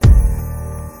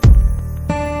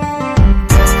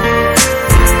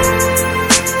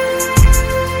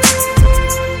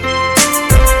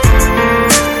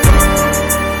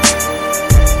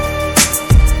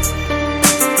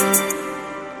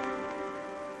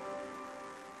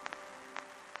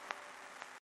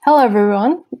Hello,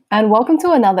 everyone, and welcome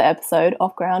to another episode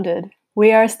of Grounded.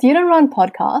 We are a student-run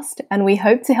podcast, and we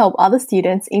hope to help other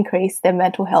students increase their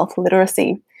mental health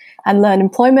literacy and learn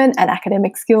employment and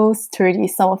academic skills to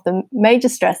reduce some of the major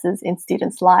stresses in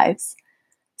students' lives.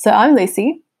 So I'm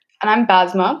Lucy. And I'm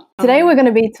Basma. Today we're going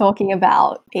to be talking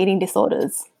about eating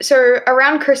disorders. So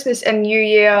around Christmas and New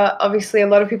Year, obviously a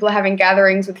lot of people are having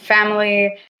gatherings with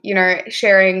family,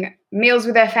 sharing meals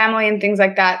with their family and things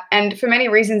like that. And for many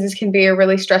reasons, this can be a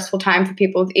really stressful time for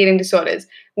people with eating disorders,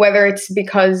 whether it's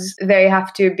because they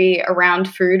have to be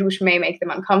around food, which may make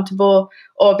them uncomfortable,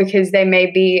 or because they may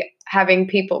be having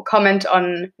people comment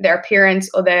on their appearance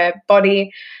or their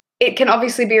body. It can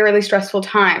obviously be a really stressful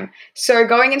time. So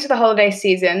going into the holiday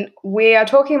season, we are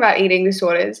talking about eating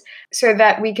disorders so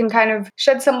that we can kind of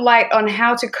shed some light on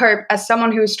how to cope as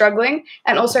someone who is struggling,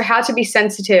 and also how to be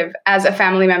sensitive as a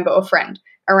family member or friend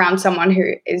around someone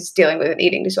who is dealing with an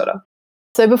eating disorder.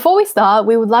 So before we start,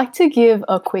 we would like to give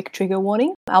a quick trigger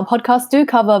warning. Our podcasts do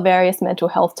cover various mental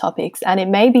health topics, and it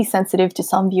may be sensitive to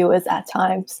some viewers at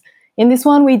times. In this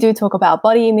one, we do talk about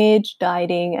body image,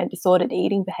 dieting, and disordered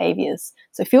eating behaviors.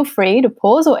 So feel free to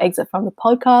pause or exit from the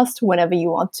podcast whenever you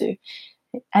want to.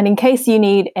 And in case you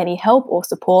need any help or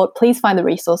support, please find the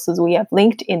resources we have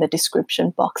linked in the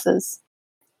description boxes.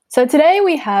 So today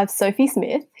we have Sophie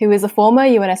Smith, who is a former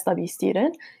UNSW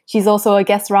student. She's also a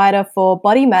guest writer for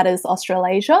Body Matters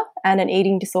Australasia and an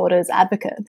eating disorders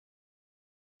advocate.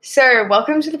 So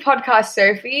welcome to the podcast,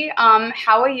 Sophie.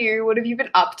 How are you? What have you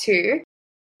been up to?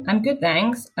 I'm good,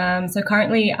 thanks. So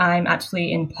currently I'm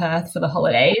actually in Perth for the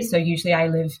holidays. So usually I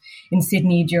live in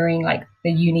Sydney during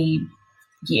the uni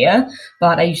year,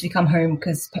 but I usually come home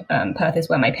because Perth is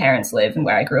where my parents live and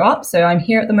where I grew up. So I'm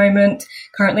here at the moment,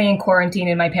 currently in quarantine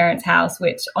in my parents' house,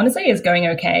 which honestly is going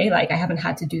okay. I haven't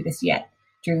had to do this yet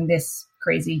during this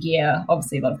crazy year.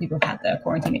 Obviously, a lot of people have had their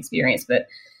quarantine experience, but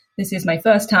this is my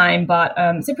first time, but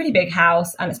it's a pretty big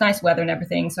house and it's nice weather and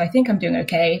everything. So I think I'm doing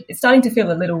okay. It's starting to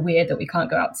feel a little weird that we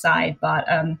can't go outside, but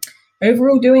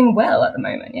overall doing well at the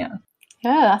moment, yeah.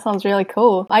 Yeah, that sounds really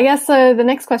cool. I guess so the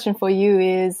next question for you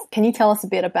is, can you tell us a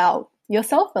bit about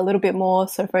yourself a little bit more?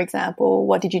 So for example,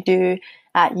 what did you do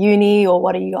at uni, or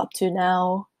what are you up to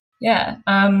now? Yeah,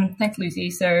 thanks, Lucy.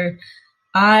 So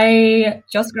I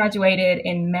just graduated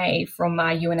in May from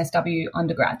my UNSW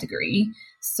undergrad degree.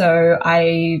 So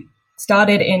I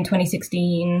started in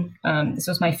 2016. This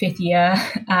was my fifth year,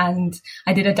 and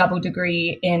I did a double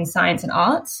degree in science and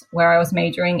arts, where I was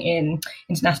majoring in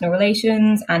international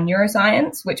relations and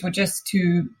neuroscience, which were just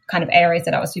two kind of areas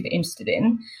that I was super interested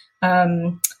in.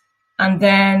 And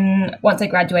then once I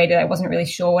graduated, I wasn't really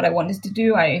sure what I wanted to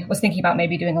do. I was thinking about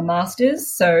maybe doing a master's.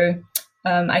 So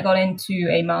I got into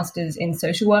a master's in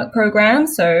social work program.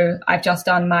 So I've just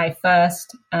done my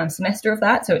first semester of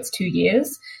that. So it's 2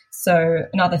 years. So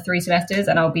another 3 semesters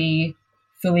and I'll be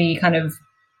fully kind of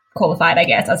qualified, I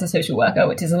guess, as a social worker,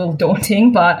 which is a little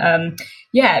daunting. But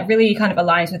it really kind of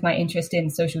aligns with my interest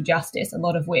in social justice, a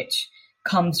lot of which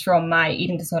comes from my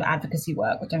eating disorder advocacy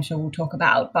work, which I'm sure we'll talk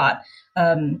about. But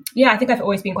I think I've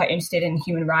always been quite interested in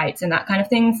human rights and that kind of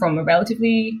thing from a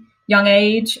relatively young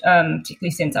age,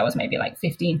 particularly since I was maybe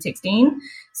 15, 16.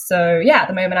 So at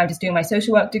the moment I'm just doing my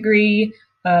social work degree.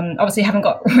 Obviously haven't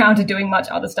got around to doing much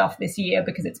other stuff this year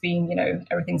because it's been,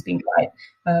 everything's been quite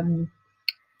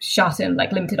shut and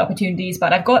limited opportunities,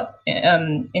 but I've got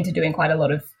into doing quite a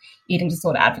lot of eating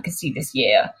disorder advocacy this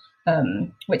year,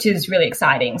 which is really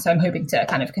exciting. So I'm hoping to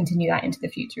kind of continue that into the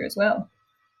future as well.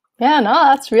 Yeah, no,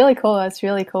 that's really cool. That's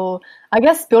really cool. I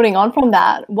guess building on from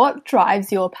that, what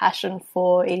drives your passion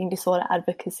for eating disorder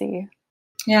advocacy?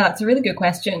 Yeah, that's a really good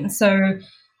question. So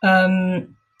I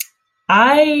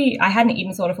had an eating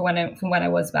disorder from when I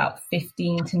was about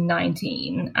 15 to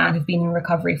 19 and have been in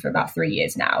recovery for about 3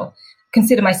 years now.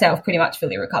 Consider myself pretty much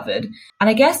fully recovered. And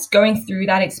I guess going through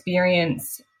that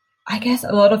experience, I guess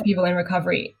a lot of people in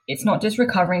recovery, it's not just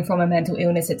recovering from a mental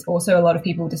illness, it's also a lot of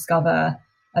people discover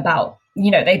about,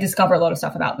 they discover a lot of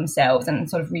stuff about themselves and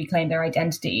sort of reclaim their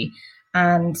identity.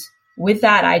 And with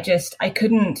that, I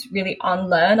couldn't really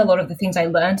unlearn a lot of the things I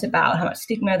learned about how much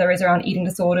stigma there is around eating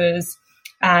disorders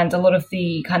and a lot of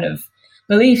the kind of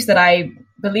beliefs that I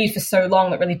believed for so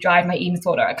long that really drive my eating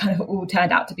disorder. It kind of all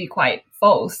turned out to be quite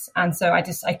false. And so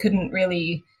I couldn't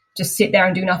really just sit there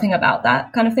and do nothing about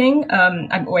that kind of thing.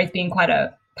 I've always been quite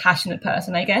a passionate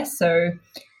person, I guess. So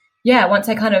once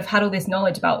I kind of had all this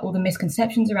knowledge about all the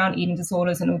misconceptions around eating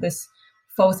disorders and all this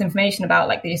false information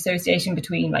about the association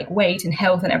between weight and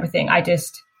health and everything, I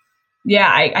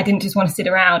didn't just want to sit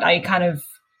around. I kind of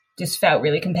just felt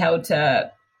really compelled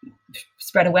to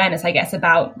spread awareness, I guess,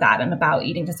 about that and about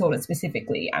eating disorders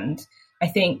specifically. And I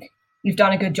think we've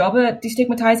done a good job at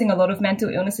destigmatizing a lot of mental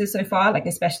illnesses so far, like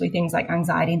especially things like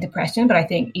anxiety and depression. But I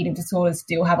think eating disorders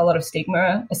still have a lot of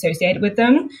stigma associated with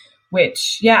them,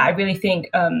 which, I really think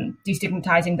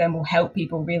destigmatizing them will help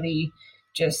people really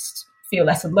just feel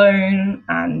less alone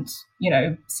and,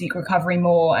 seek recovery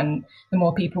more. And the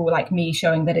more people like me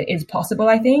showing that it is possible,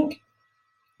 I think.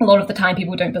 A lot of the time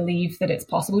people don't believe that it's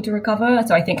possible to recover.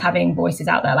 So I think having voices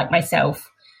out there like myself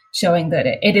showing that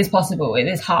it is possible, it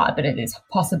is hard, but it is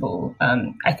possible,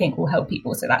 I think will help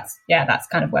people. So that's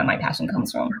kind of where my passion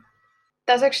comes from.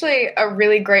 That's actually a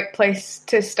really great place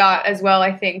to start as well,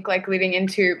 I think, like leading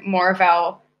into more of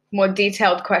our more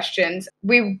detailed questions.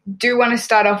 We do want to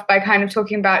start off by kind of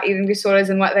talking about eating disorders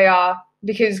and what they are,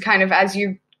 because kind of as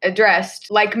you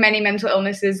addressed, like many mental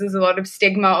illnesses, there's a lot of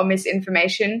stigma or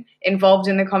misinformation involved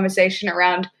in the conversation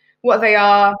around what they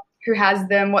are, who has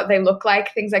them, what they look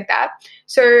like, things like that.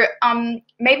 So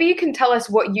maybe you can tell us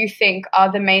what you think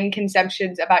are the main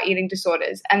conceptions about eating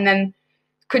disorders, and then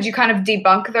could you kind of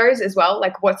debunk those as well?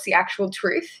 Like, what's the actual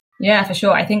truth? Yeah, for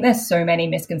sure. I think there's so many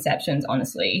misconceptions,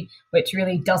 honestly, which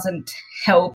really doesn't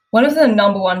help. One of the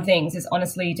number one things is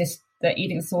honestly just that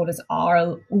eating disorders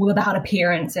are all about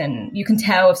appearance, and you can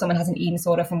tell if someone has an eating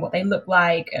disorder from what they look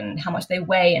like and how much they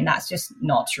weigh, and that's just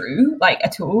not true, like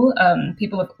at all.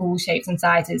 People of all shapes and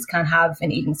sizes can have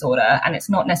an eating disorder, and it's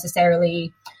not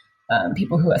necessarily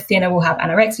people who are thinner will have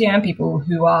anorexia, and people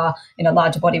who are in a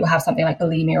larger body will have something like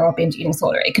bulimia or binge eating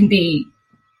disorder. It can be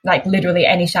like literally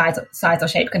any size or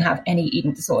shape can have any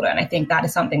eating disorder, and I think that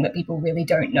is something that people really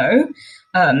don't know,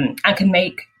 and can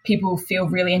make people feel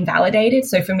really invalidated.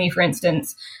 So for me, for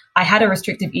instance, I had a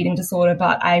restrictive eating disorder,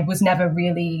 but I was never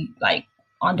really like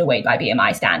underweight by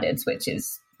BMI standards, which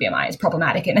is BMI is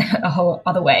problematic in a whole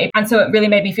other way. And so it really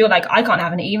made me feel like I can't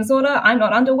have an eating disorder. I'm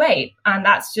not underweight. And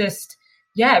that's just,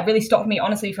 it really stopped me,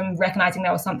 honestly, from recognizing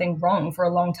there was something wrong for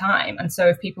a long time. And so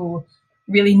if people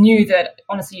really knew that,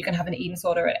 honestly, you can have an eating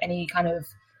disorder at any kind of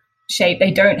shape,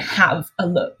 they don't have a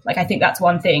look. Like, I think that's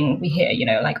one thing we hear,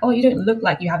 like, oh, you don't look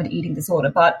like you have an eating disorder,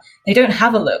 but they don't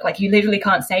have a look. Like, you literally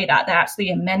can't say that. They're actually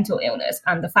a mental illness.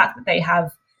 And the fact that they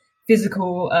have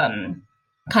physical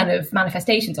kind of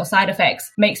manifestations or side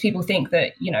effects makes people think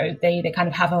that, they kind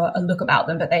of have a look about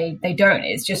them, but they don't.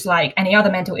 It's just like any other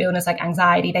mental illness, like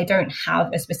anxiety, they don't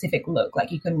have a specific look.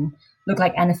 Like, you can look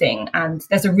like anything. And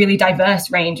there's a really diverse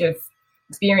range of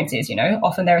experiences,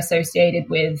 often they're associated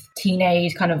with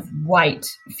teenage kind of white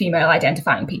female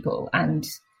identifying people. And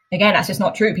again, that's just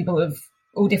not true. People of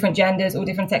all different genders, all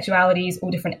different sexualities,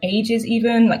 all different ages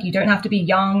even. Like, you don't have to be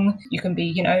young. You can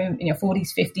be, in your 40s,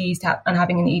 50s and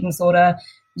having an eating disorder.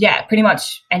 Yeah, pretty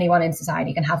much anyone in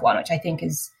society can have one, which I think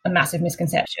is a massive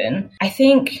misconception. I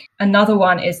think another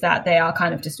one is that they are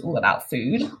kind of just all about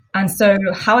food. And so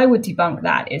how I would debunk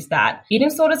that is that eating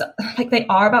disorders, like, they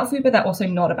are about food, but they're also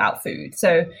not about food.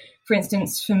 So for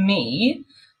instance, for me,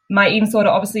 my eating disorder,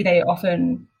 obviously they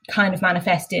often kind of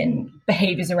manifest in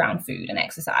behaviors around food and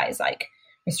exercise, like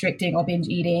restricting or binge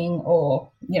eating or,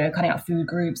 cutting out food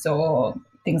groups or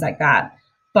things like that.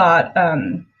 But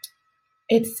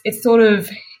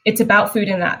it's about food,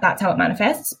 and that's how it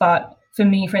manifests. But for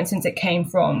me, for instance, it came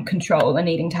from control and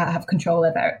needing to have control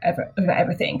over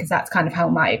everything, because that's kind of how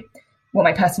what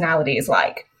my personality is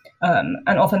like. And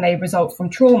often they result from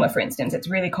trauma, for instance. It's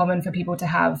really common for people to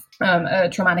have a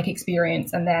traumatic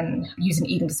experience and then use an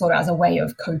eating disorder as a way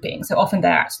of coping. So often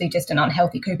they're actually just an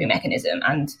unhealthy coping mechanism.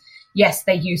 And yes,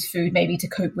 they use food maybe to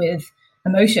cope with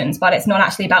emotions, but it's not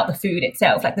actually about the food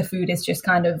itself. Like, the food is just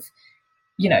kind of,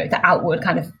 the outward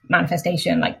kind of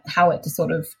manifestation, like how it just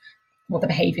sort of what the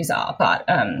behaviors are. But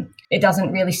it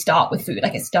doesn't really start with food.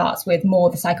 Like, it starts with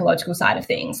more the psychological side of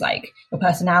things, like your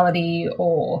personality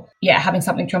or, having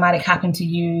something traumatic happen to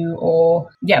you or,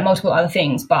 multiple other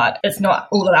things. But it's not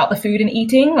all about the food and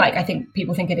eating. Like, I think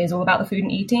people think it is all about the food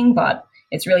and eating, but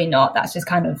it's really not. That's just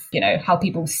kind of, how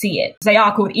people see it. They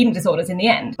are called eating disorders in the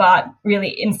end, but really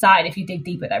inside, if you dig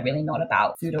deeper, they're really not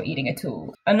about food or eating at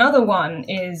all. Another one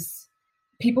is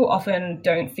people often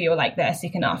don't feel like they're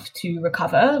sick enough to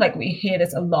recover. Like, we hear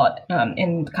this a lot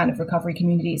in kind of recovery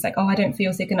communities, like, oh, I don't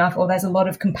feel sick enough. Or there's a lot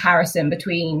of comparison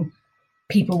between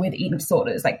people with eating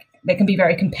disorders. Like, they can be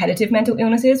very competitive mental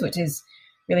illnesses, which is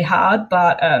really hard.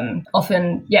 But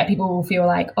often, people will feel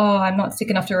like, oh, I'm not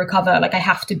sick enough to recover. Like, I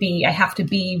have to be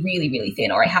really, really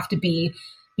thin, or I have to be,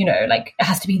 like, it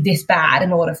has to be this bad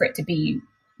in order for it to be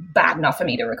bad enough for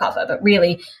me to recover. But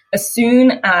really, as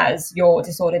soon as your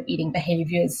disordered eating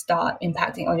behaviors start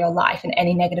impacting on your life in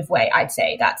any negative way, I'd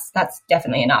say that's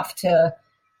definitely enough to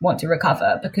want to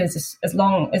recover, because as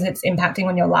long as it's impacting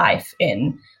on your life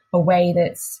in a way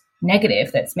that's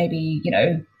negative, that's maybe,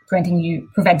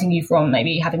 preventing you from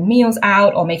maybe having meals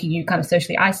out, or making you kind of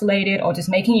socially isolated, or just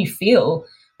making you feel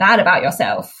bad about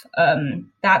yourself,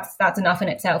 that's enough in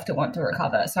itself to want to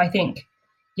recover. So I think,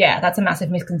 yeah, that's a massive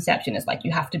misconception. It's like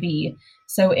you have to be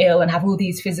so ill and have all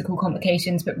these physical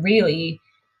complications, but really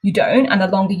you don't. And the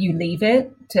longer you leave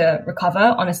it to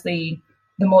recover, honestly,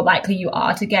 the more likely you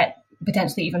are to get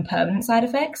potentially even permanent side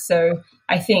effects. So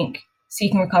I think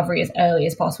seeking recovery as early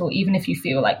as possible, even if you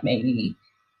feel like maybe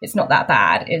it's not that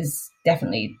bad, is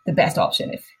definitely the best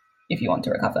option if you want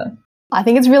to recover. I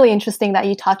think it's really interesting that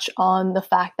you touch on the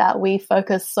fact that we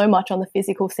focus so much on the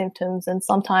physical symptoms and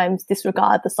sometimes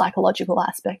disregard the psychological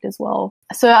aspect as well.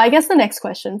 So I guess the next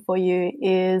question for you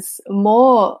is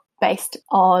more based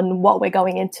on what we're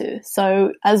going into.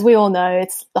 So as we all know,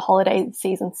 it's the holiday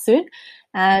season soon,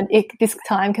 and this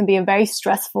time can be a very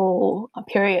stressful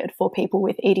period for people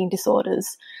with eating disorders.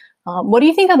 What do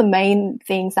you think are the main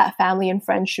things that family and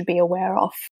friends should be aware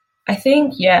of? I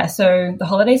think, so the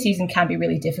holiday season can be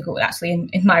really difficult. Actually,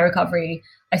 in my recovery,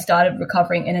 I started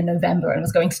recovering in November and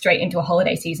was going straight into a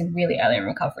holiday season really early in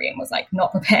recovery and was like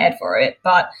not prepared for it.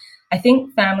 But I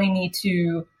think family need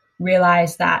to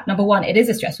realize that, number one, it is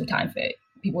a stressful time for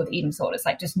people with eating disorders.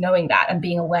 Like just knowing that and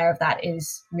being aware of that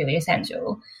is really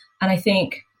essential. And I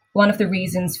think one of the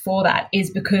reasons for that is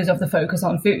because of the focus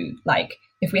on food. Like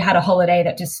if we had a holiday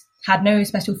that just had no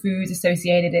special foods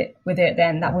associated with it,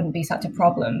 then that wouldn't be such a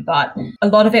problem. But a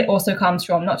lot of it also comes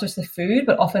from not just the food,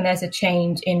 but often there's a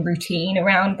change in routine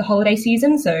around the holiday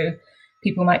season. So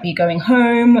people might be going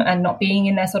home and not being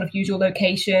in their sort of usual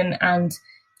location, and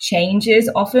changes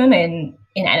often in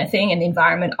anything in the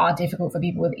environment are difficult for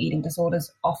people with eating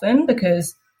disorders often,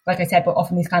 because like I said, we're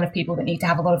often these kind of people that need to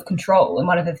have a lot of control. And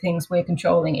one of the things we're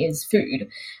controlling is food.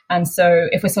 And so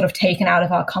if we're sort of taken out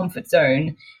of our comfort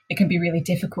zone, it can be really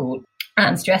difficult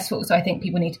and stressful. So I think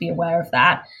people need to be aware of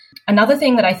that. Another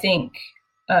thing that I think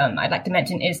I'd like to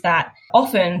mention is that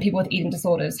often people with eating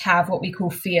disorders have what we call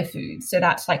fear foods. So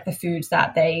that's like the foods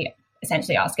that they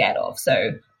essentially are scared of.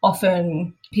 So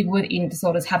often people with eating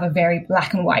disorders have a very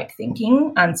black and white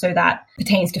thinking. And so that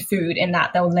pertains to food in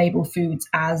that they'll label foods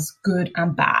as good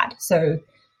and bad. So,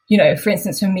 for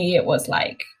instance, for me, it was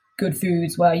like good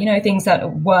foods were, things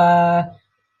that were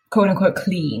quote unquote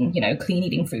clean, clean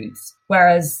eating foods.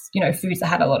 Whereas, foods that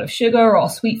had a lot of sugar or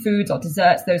sweet foods or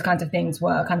desserts, those kinds of things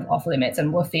were kind of off limits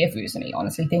and were fear foods for me.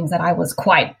 Honestly, things that I was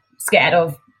quite scared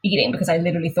of eating because I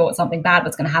literally thought something bad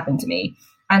was going to happen to me.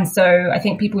 And so I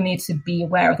think people need to be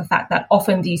aware of the fact that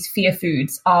often these fear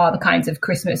foods are the kinds of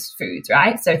Christmas foods,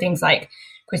 right? So things like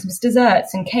Christmas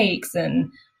desserts and cakes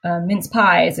and mince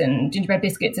pies and gingerbread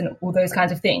biscuits and all those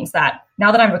kinds of things that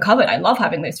now that I'm recovered, I love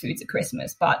having those foods at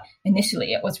Christmas. But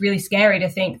initially it was really scary to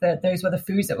think that those were the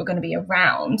foods that were going to be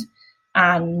around,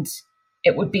 and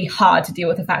it would be hard to deal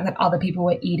with the fact that other people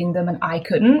were eating them and I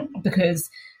couldn't, because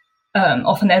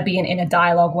often there'd be an inner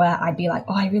dialogue where I'd be like,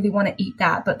 oh, I really want to eat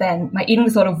that. But then my eating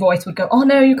disorder voice would go, oh,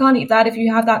 no, you can't eat that. If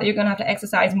you have that, you're going to have to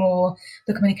exercise more.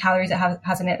 Look how many calories it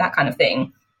has in it, that kind of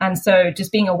thing. And so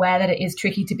just being aware that it is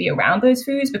tricky to be around those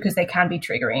foods because they can be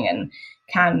triggering and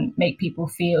can make people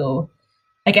feel,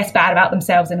 I guess, bad about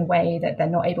themselves in a way that they're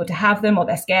not able to have them or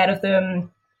they're scared of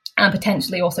them, and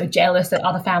potentially also jealous that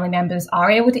other family members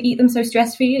are able to eat them so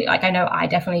stress-free. Like I know I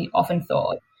definitely often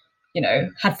thought,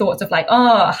 had thoughts of like,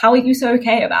 oh, how are you so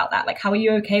okay about that? Like, how are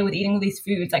you okay with eating all these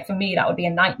foods? Like for me, that would be a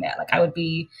nightmare. Like I would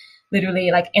be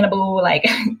literally like inable, like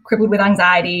crippled with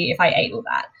anxiety if I ate all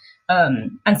that.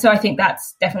 And so I think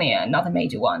that's definitely another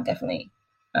major one,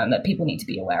 that people need to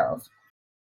be aware of.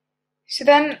 So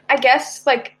then I guess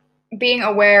like being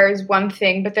aware is one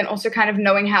thing, but then also kind of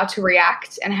knowing how to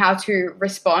react and how to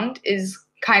respond is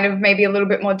kind of maybe a little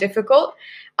bit more difficult.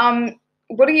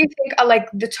 What do you think are like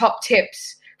the top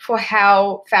tips for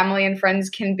how family and friends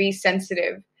can be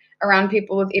sensitive around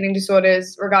people with eating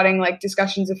disorders regarding like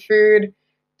discussions of food,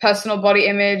 personal body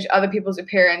image, other people's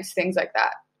appearance, things like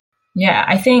that? Yeah,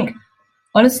 I think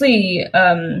honestly,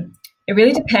 it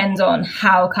really depends on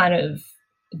how kind of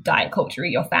diet culture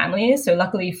your family is. So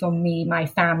luckily for me, my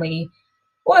family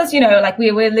was, like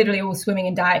we're literally all swimming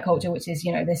in diet culture, which is,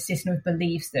 this system of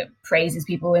beliefs that praises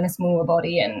people in a smaller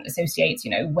body and associates,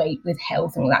 weight with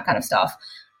health and all that kind of stuff.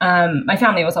 My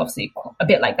family was obviously a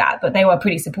bit like that, but they were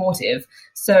pretty supportive.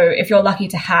 So if you're lucky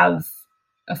to have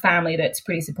a family that's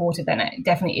pretty supportive, then it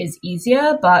definitely is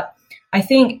easier. But I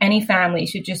think any family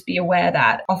should just be aware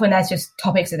that often there's just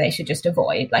topics that they should just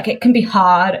avoid. Like it can be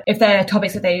hard if there are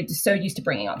topics that they're just so used to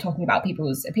bringing up, talking about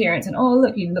people's appearance and, oh,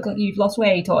 look, you look like you've lost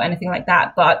weight or anything like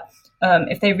that. But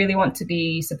if they really want to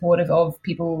be supportive of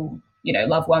people,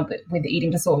 loved ones with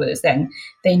eating disorders, then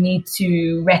they need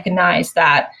to recognize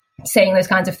that saying those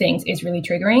kinds of things is really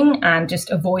triggering, and just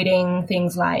avoiding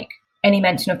things like any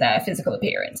mention of their physical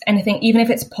appearance, anything, even if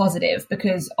it's positive,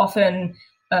 because often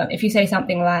if you say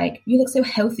something like, you look so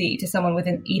healthy to someone with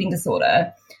an eating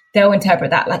disorder, they'll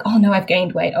interpret that like, oh no, I've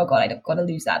gained weight. Oh God, I've got to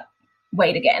lose that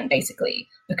weight again, basically,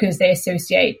 because they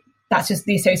associate, that's just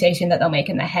the association that they'll make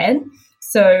in their head.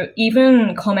 So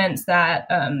even comments that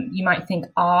you might think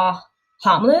are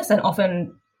harmless, and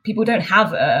often people don't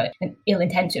have an ill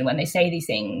intention when they say these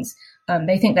things.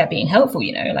 They think they're being helpful,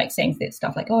 like saying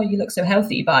stuff like, oh, you look so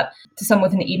healthy. But to someone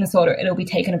with an eating disorder, it'll be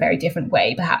taken a very different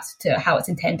way, perhaps, to how it's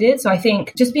intended. So I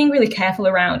think just being really careful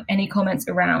around any comments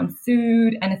around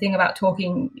food, anything about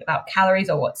talking about calories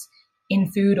or what's in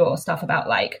food, or stuff about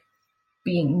like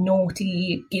being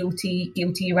naughty,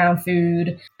 guilty around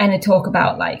food, and to talk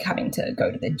about like having to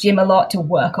go to the gym a lot to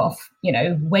work off,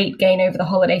 weight gain over the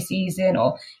holiday season,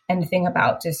 or anything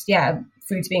about just,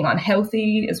 foods being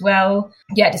unhealthy as well.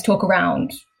 Just talk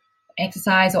around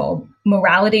exercise or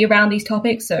morality around these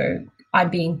topics. So I'm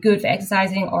being good for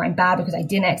exercising, or I'm bad because I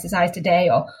didn't exercise today,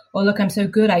 or look, I'm so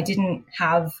good, I didn't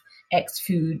have X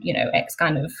food, X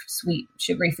kind of sweet,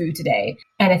 sugary food today.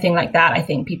 Anything like that, I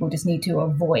think people just need to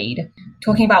avoid.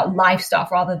 Talking about life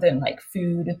stuff rather than like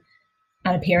food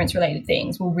and appearance related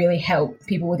things will really help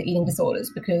people with eating disorders,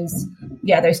 because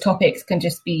those topics can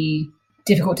just be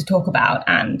difficult to talk about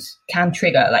and can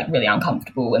trigger like really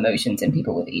uncomfortable emotions in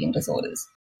people with eating disorders.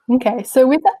 Okay, so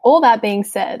with all that being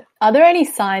said, are there any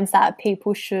signs that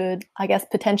people should, I guess,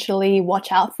 potentially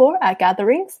watch out for at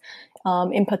gatherings,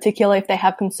 in particular if they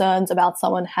have concerns about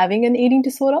someone having an eating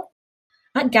disorder?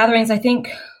 At gatherings, I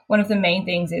think one of the main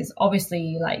things is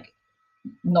obviously like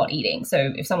not eating.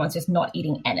 So if someone's just not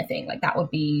eating anything, like that would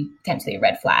be potentially a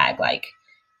red flag, like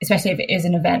especially if it is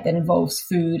an event that involves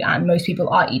food and most people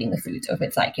are eating the food. So if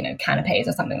it's like, canapes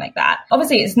or something like that,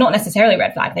 obviously it's not necessarily a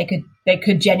red flag. They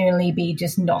could genuinely be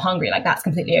just not hungry. Like that's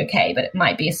completely okay, but it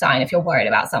might be a sign if you're worried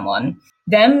about someone.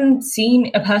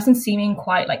 A person seeming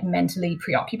quite like mentally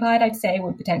preoccupied, I'd say,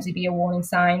 would potentially be a warning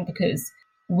sign, because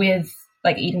with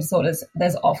like eating disorders,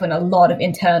 there's often a lot of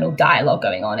internal dialogue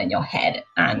going on in your head.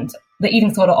 And the eating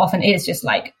disorder often is just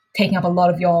like taking up a lot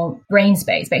of your brain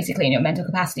space, basically, in your mental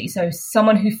capacity. So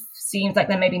someone who seems like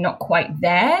they're maybe not quite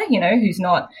there, who's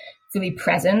not fully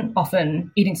present,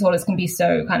 often eating disorders can be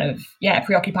so kind of,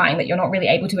 preoccupying that you're not really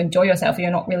able to enjoy yourself, or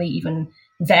you're not really even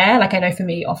there. Like I know for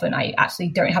me, often I actually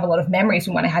don't have a lot of memories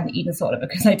from when I had an eating disorder,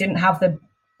 because I didn't have the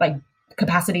like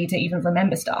capacity to even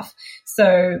remember stuff.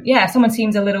 So if someone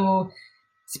seems a little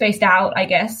spaced out, I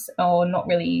guess, or not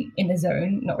really in the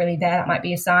zone, not really there, that might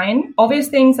be a sign. Obvious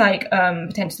things like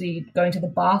potentially going to the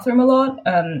bathroom a lot,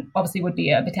 obviously would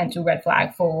be a potential red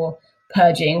flag for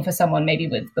purging for someone maybe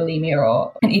with bulimia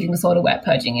or an eating disorder, where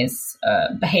purging is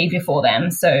behavior for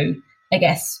them. So I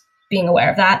guess being aware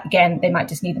of that, again, they might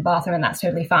just need the bathroom and that's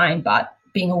totally fine, but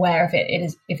being aware of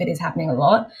if it is happening a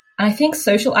lot. And I think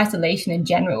social isolation in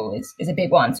general is a big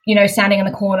one. Standing in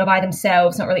the corner by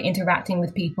themselves, not really interacting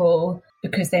with people,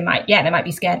 because they might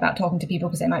be scared about talking to people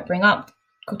because they might bring up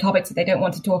topics that they don't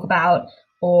want to talk about,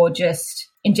 or just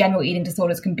in general, eating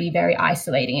disorders can be very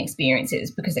isolating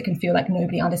experiences, because it can feel like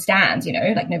nobody understands,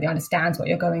 like nobody understands what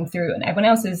you're going through, and everyone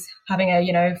else is having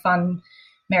a, fun,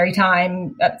 merry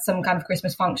time at some kind of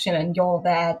Christmas function, and you're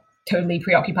there totally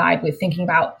preoccupied with thinking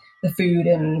about the food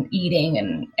and eating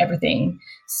and everything.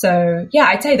 So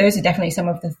I'd say those are definitely some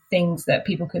of the things that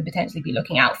people could potentially be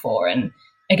looking out for. And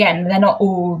again, they're not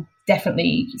all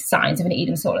definitely signs of an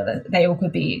eating disorder. They all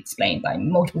could be explained by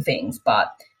multiple things.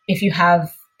 But if you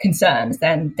have concerns,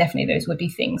 then definitely those would be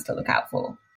things to look out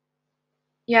for.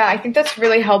 Yeah, I think that's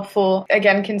really helpful.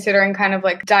 Again, considering kind of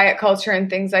like diet culture and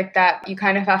things like that, you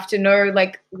kind of have to know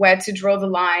like where to draw the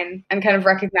line and kind of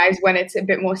recognize when it's a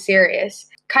bit more serious.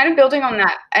 Kind of building on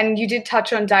that, and you did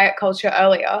touch on diet culture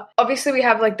earlier. Obviously, we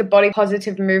have like the body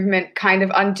positive movement kind of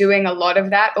undoing a lot of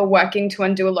that, or working to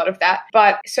undo a lot of that.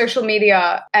 But social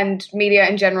media and media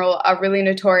in general are really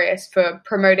notorious for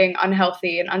promoting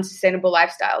unhealthy and unsustainable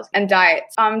lifestyles and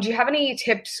diets. Do you have any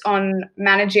tips on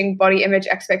managing body image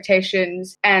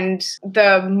expectations and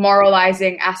the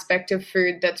moralizing aspect of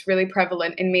food that's really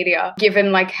prevalent in media,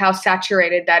 given like how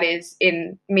saturated that is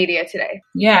in media today?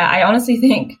 Yeah, I honestly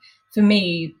think for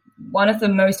me, one of the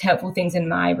most helpful things in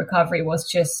my recovery was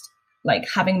just like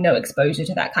having no exposure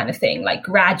to that kind of thing. Like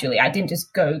gradually, I didn't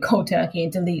just go cold turkey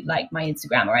and delete like my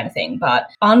Instagram or anything, but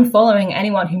unfollowing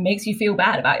anyone who makes you feel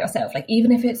bad about yourself. Like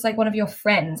even if it's like one of your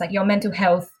friends, like your mental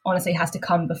health honestly has to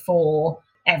come before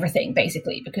everything,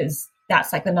 basically, because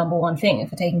that's like the number one thing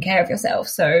for taking care of yourself.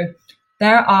 So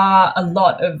there are a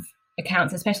lot of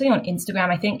accounts, especially on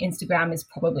Instagram. I think Instagram is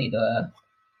probably the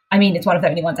I mean, it's one of the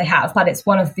only ones I have, but it's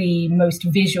one of the most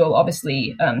visual,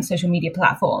 obviously, social media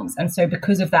platforms. And so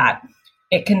because of that,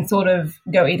 it can sort of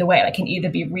go either way. Like, it can either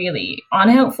be really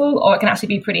unhelpful, or it can actually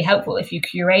be pretty helpful if you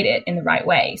curate it in the right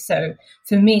way. So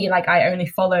for me, like, I only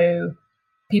follow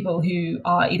people who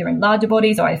are either in larger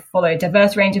bodies, or I follow a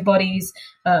diverse range of bodies.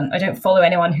 I don't follow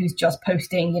anyone who's just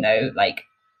posting, like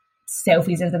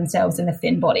selfies of themselves in a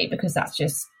thin body, because that's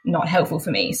just not helpful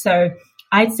for me. So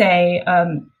I'd say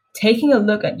taking a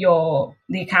look at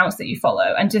the accounts that you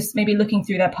follow, and just maybe looking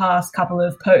through their past couple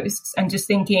of posts, and just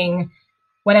thinking,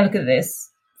 when I look at this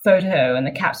photo and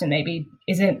the caption, maybe,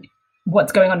 isn't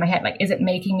what's going on in my head? Like, is it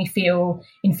making me feel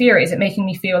inferior? Is it making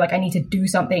me feel like I need to do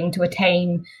something to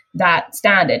attain that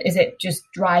standard? Is it just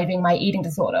driving my eating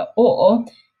disorder? Or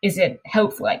is it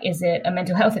helpful? Like, is it a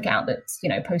mental health account that's,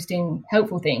 posting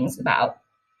helpful things about,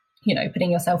 putting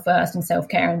yourself first and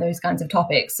self-care and those kinds of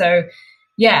topics? So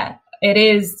yeah, it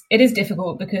is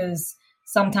difficult, because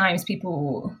sometimes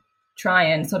people try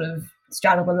and sort of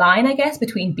straddle the line, I guess,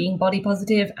 between being body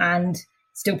positive and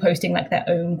still posting like their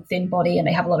own thin body, and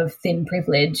they have a lot of thin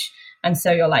privilege. And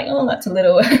so you're like, oh, that's a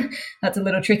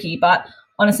little tricky. But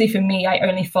honestly, for me, I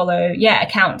only follow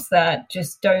accounts that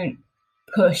just don't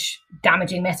push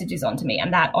damaging messages onto me.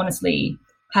 And that honestly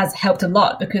has helped a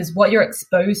lot, because what you're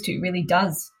exposed to really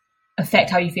does affect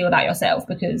how you feel about yourself.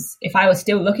 Because if I was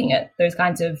still looking at those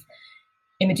kinds of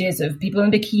images of people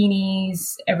in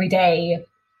bikinis every day,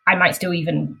 I might still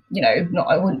even,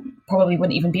 probably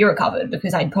wouldn't even be recovered,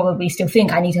 because I'd probably still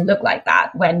think I need to look like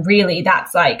that, when really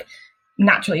that's like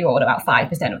naturally what about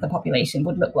 5% of the population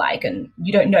would look like. And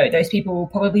you don't know, those people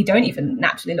probably don't even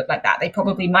naturally look like that. They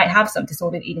probably might have some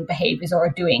disordered eating behaviors, or are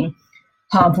doing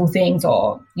harmful things,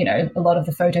 or, a lot of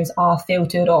the photos are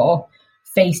filtered or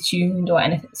face tuned or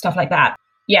anything, stuff like that.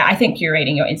 Yeah, I think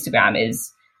curating your Instagram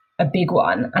is a big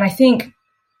one. And I think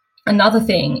another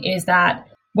thing is that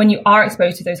when you are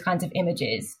exposed to those kinds of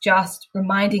images, just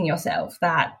reminding yourself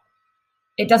that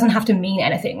it doesn't have to mean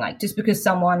anything. Like, just because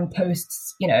someone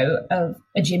posts, a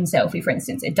gym selfie, for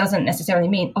instance, it doesn't necessarily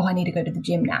mean, oh, I need to go to the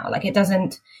gym now. Like, you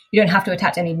don't have to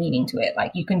attach any meaning to it.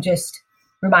 Like, you can just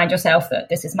remind yourself that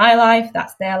this is my life,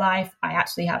 that's their life. I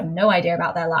actually have no idea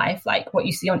about their life. Like, what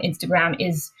you see on Instagram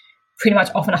is pretty much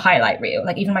often a highlight reel.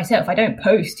 Like, even myself, I don't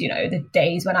post, the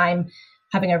days when I'm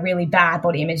having a really bad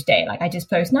body image day. Like, I just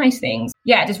post nice things.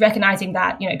 Yeah, just recognizing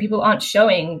that, people aren't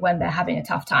showing when they're having a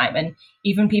tough time. And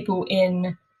even people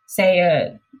in,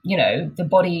 say,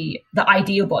 the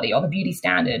ideal body or the beauty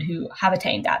standard who have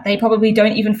attained that, they probably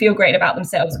don't even feel great about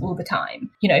themselves all the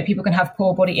time. People can have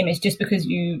poor body image. Just because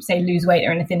you, say, lose weight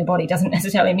or in a thinner body doesn't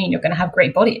necessarily mean you're going to have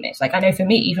great body image. Like, I know for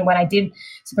me, even when I did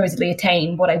supposedly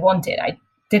attain what I wanted, I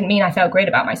didn't mean I felt great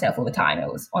about myself all the time.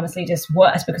 It was honestly just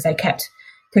worse, because I kept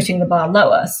pushing the bar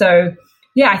lower. So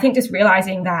yeah, I think just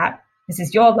realizing that this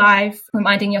is your life,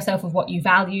 reminding yourself of what you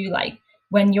value. Like,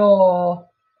 when you're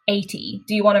 80,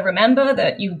 do you want to remember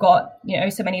that you got,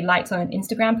 so many likes on an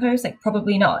Instagram post? Like,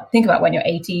 probably not. Think about when you're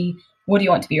 80, what do you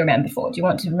want to be remembered for? Do you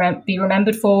want to be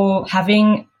remembered for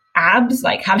having abs,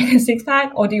 like having a six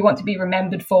pack? Or do you want to be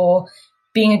remembered for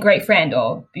being a great friend,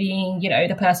 or being,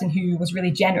 the person who was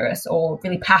really generous, or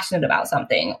really passionate about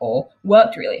something, or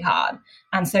worked really hard?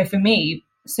 And so for me,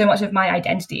 so much of my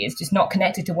identity is just not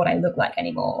connected to what I look like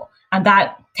anymore. And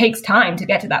that takes time to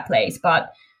get to that place.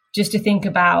 But just to think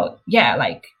about,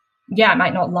 I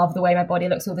might not love the way my body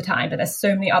looks all the time, but there's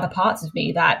so many other parts of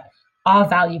me that are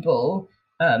valuable,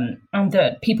 and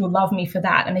that people love me for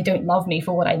that, and they don't love me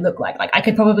for what I look like. Like, I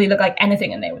could probably look like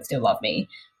anything and they would still love me.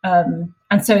 And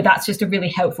so that's just a really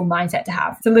helpful mindset to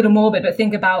have. It's a little morbid, but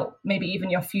think about maybe even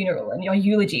your funeral and your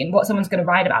eulogy and what someone's going to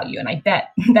write about you. And I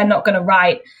bet they're not going to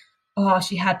write, oh,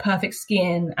 she had perfect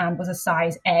skin and was a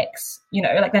size X,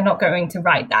 like, they're not going to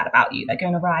write that about you. They're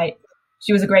going to write,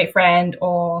 she was a great friend,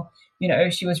 or,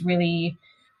 she was really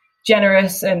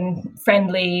generous and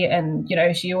friendly, and,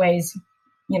 she always,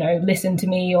 listened to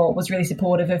me, or was really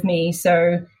supportive of me.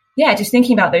 So yeah, just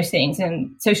thinking about those things.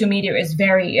 And social media is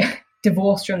very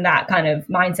divorced from that kind of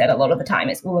mindset a lot of the time.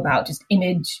 It's all about just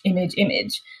image.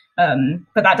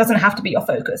 But that doesn't have to be your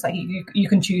focus. Like, you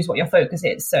can choose what your focus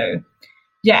is. So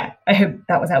yeah, I hope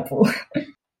that was helpful.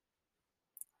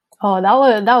 Oh,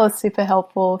 that was super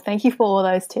helpful. Thank you for all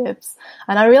those tips.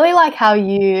 And I really like how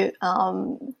you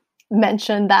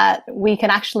mentioned that we can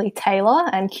actually tailor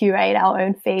and curate our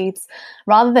own feeds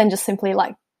rather than just simply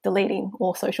like deleting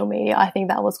all social media. I think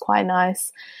that was quite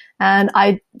nice. And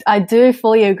I do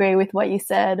fully agree with what you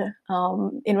said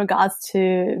in regards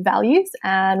to values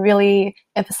and really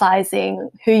emphasizing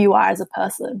who you are as a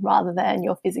person rather than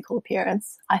your physical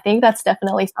appearance. I think that's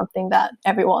definitely something that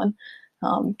everyone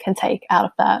can take out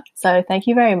of that. So thank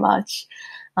you very much.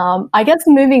 I guess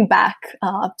moving back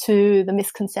to the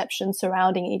misconceptions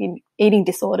surrounding eating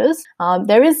disorders,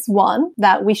 there is one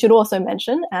that we should also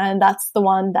mention, and that's the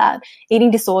one that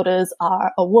eating disorders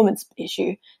are a woman's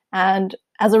issue. And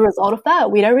as a result of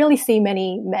that, we don't really see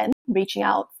many men reaching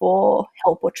out for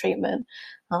help or treatment.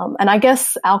 And I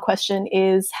guess our question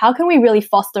is, how can we really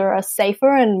foster a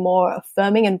safer and more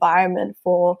affirming environment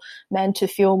for men to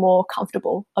feel more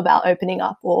comfortable about opening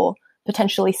up or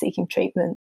potentially seeking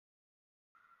treatment?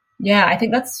 Yeah, I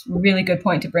think that's a really good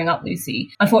point to bring up,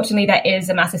 Lucy. Unfortunately, there is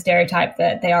a massive stereotype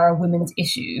that they are a women's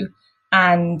issue.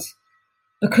 And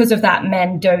because of that,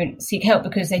 men don't seek help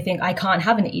because they think, I can't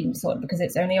have an eating disorder because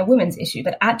it's only a women's issue.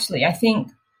 But actually, I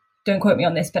think, don't quote me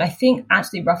on this, but I think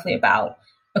actually roughly about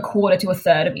a quarter to a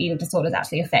third of eating disorders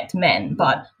actually affect men.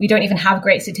 But we don't even have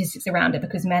great statistics around it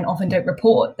because men often don't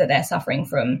report that they're suffering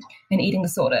from an eating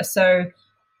disorder. So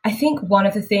I think one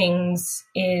of the things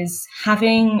is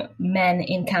having men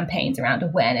in campaigns around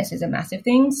awareness is a massive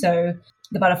thing. So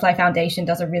the Butterfly Foundation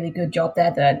does a really good job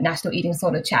there, the National Eating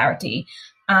Disorder Charity,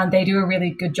 and they do a really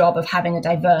good job of having a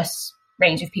diverse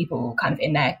range of people kind of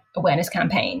in their awareness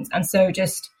campaigns. And so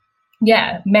just,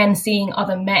 men seeing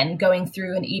other men going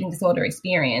through an eating disorder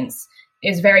experience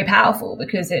is very powerful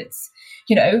because it's,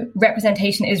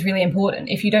 representation is really important.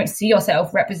 If you don't see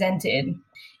yourself represented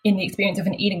in the experience of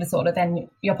an eating disorder, then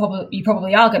you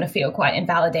probably are going to feel quite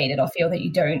invalidated or feel that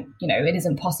you don't, it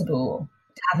isn't possible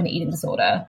to have an eating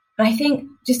disorder. And I think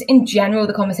just in general,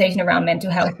 the conversation around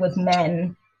mental health with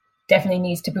men definitely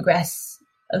needs to progress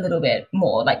a little bit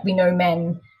more. Like we know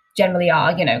men generally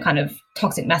are, kind of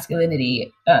toxic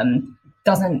masculinity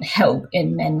doesn't help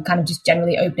in men kind of just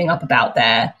generally opening up about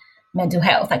their mental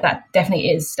health. Like that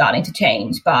definitely is starting to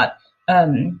change. But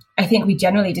I think we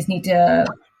generally just need to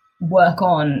work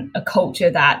on a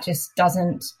culture that just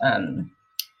doesn't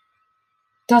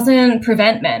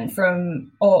prevent men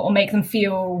from or make them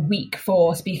feel weak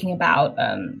for speaking about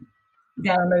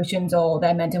their emotions or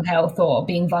their mental health or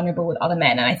being vulnerable with other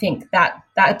men. And I think that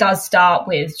does start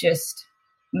with just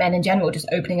men in general just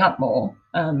opening up more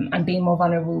and being more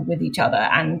vulnerable with each other.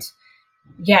 And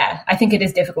I think it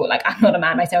is difficult. Like I'm not a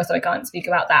man myself, so I can't speak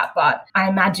about that, but I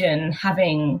imagine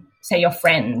having, say, your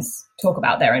friends talk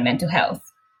about their own mental health.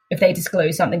 If they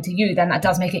disclose something to you, then that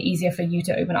does make it easier for you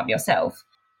to open up yourself.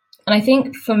 And I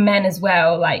think for men as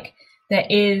well, like there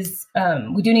is,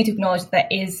 we do need to acknowledge that there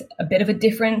is a bit of a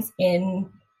difference in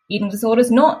eating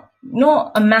disorders, not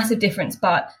a massive difference,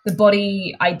 but the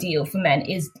body ideal for men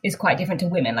is quite different to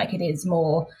women. Like it is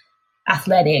more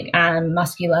athletic and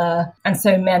muscular. And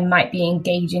so men might be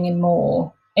engaging in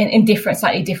more, in different,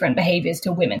 slightly different behaviors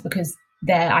to women because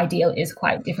their ideal is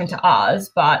quite different to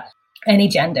ours. But any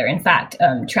gender, in fact,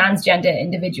 transgender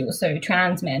individuals, so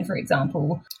trans men, for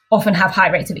example, often have high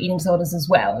rates of eating disorders as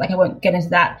well. Like I won't get into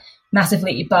that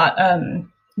massively, but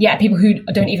people who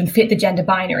don't even fit the gender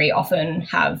binary often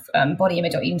have body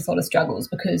image or eating disorder struggles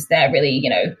because they're really,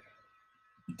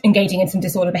 engaging in some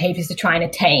disordered behaviors to try and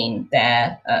attain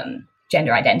their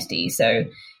gender identity. So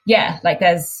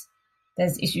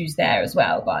there's issues there as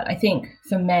well. But I think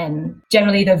for men,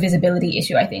 generally the visibility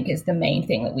issue, I think, is the main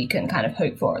thing that we can kind of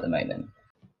hope for at the moment.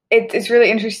 It's really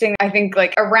interesting. I think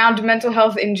like around mental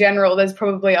health in general, there's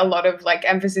probably a lot of like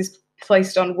emphasis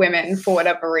placed on women for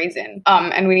whatever reason.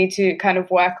 And we need to kind of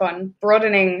work on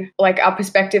broadening like our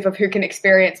perspective of who can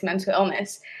experience mental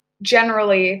illness.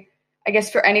 Generally, I guess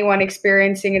for anyone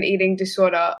experiencing an eating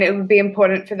disorder, it would be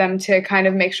important for them to kind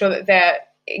of make sure that they're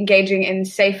engaging in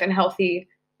safe and healthy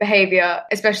behavior,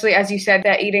 especially as you said,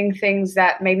 they're eating things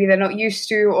that maybe they're not used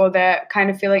to or they're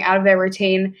kind of feeling out of their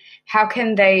routine. How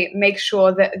can they make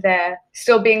sure that they're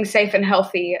still being safe and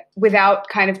healthy without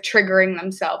kind of triggering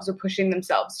themselves or pushing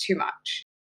themselves too much?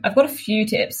 I've got a few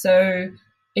tips. So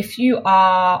if you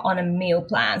are on a meal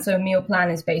plan, so a meal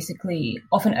plan is basically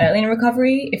often early in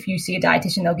recovery. If you see a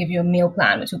dietitian, they'll give you a meal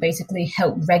plan, which will basically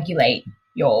help regulate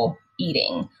your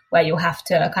eating, where you'll have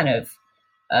to kind of,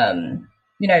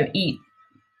 eat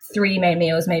 3 main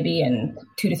meals maybe and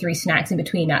 2 to 3 snacks in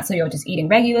between that. So you're just eating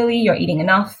regularly, you're eating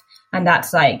enough. And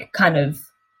that's like kind of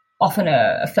often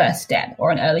a first step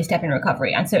or an early step in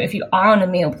recovery. And so if you are on a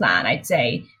meal plan, I'd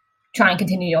say try and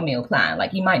continue your meal plan.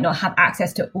 Like you might not have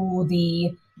access to all the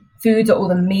foods or all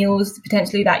the meals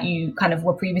potentially that you kind of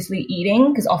were previously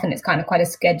eating, because often it's kind of quite a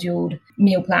scheduled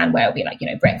meal plan where it'll be like,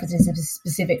 breakfast is a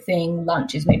specific thing,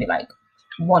 lunch is maybe like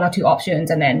 1 or 2 options,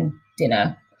 and then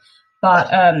dinner. But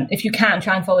if you can,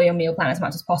 try and follow your meal plan as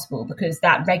much as possible, because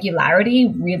that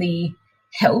regularity really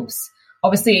helps.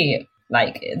 Obviously,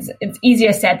 like it's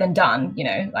easier said than done,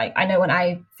 Like I know when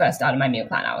I first started my meal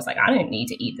plan, I was like, I don't need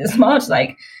to eat this much.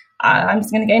 Like I'm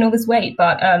just going to gain all this weight.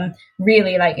 But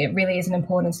really, like, it really is an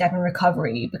important step in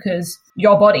recovery, because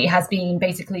your body has been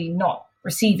basically not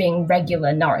receiving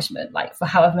regular nourishment, like, for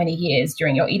however many years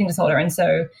during your eating disorder. And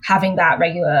so having that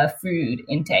regular food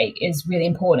intake is really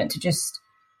important to just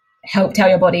help tell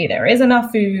your body there is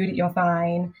enough food, you're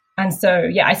fine. And so,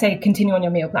 yeah, I say continue on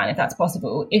your meal plan if that's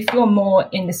possible. If you're more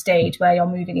in the stage where you're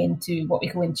moving into what we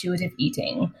call intuitive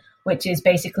eating, which is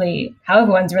basically how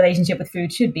everyone's relationship with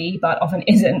food should be, but often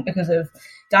isn't because of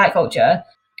diet culture,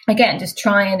 again, just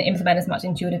try and implement as much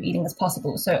intuitive eating as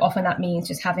possible. So often that means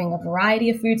just having a variety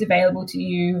of foods available to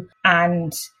you,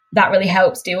 and that really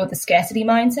helps deal with the scarcity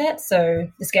mindset. So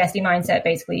the scarcity mindset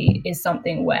basically is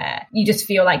something where you just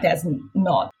feel like there's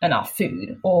not enough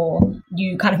food, or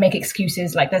you kind of make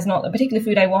excuses like there's not a particular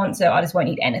food I want, so I just won't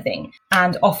eat anything.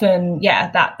 And often,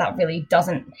 yeah, that really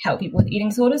doesn't help people with eating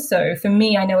disorders. So for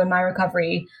me, I know in my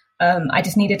recovery, I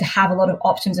just needed to have a lot of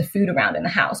options of food around in the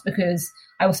house, because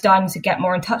I was starting to get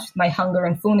more in touch with my hunger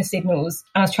and fullness signals.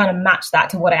 And I was trying to match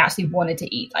that to what I actually wanted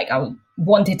to eat. Like, I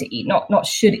wanted to eat, not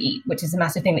should eat, which is a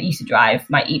massive thing that used to drive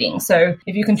my eating. So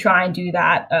if you can try and do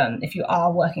that, if you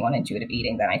are working on intuitive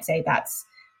eating, then I'd say that's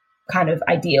kind of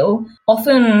ideal.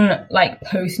 Often, like,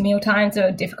 post-meal times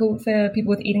are difficult for people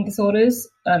with eating disorders,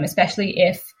 especially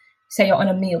if, say, you're on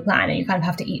a meal plan and you kind of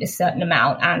have to eat a certain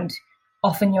amount, and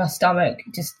often your stomach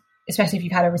just, especially if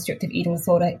you've had a restrictive eating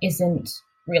disorder, isn't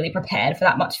really prepared for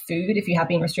that much food if you have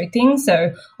been restricting.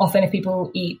 So often if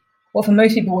people eat, well, for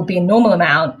most people would be a normal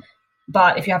amount,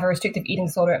 but if you have a restrictive eating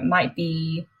disorder, it might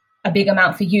be a big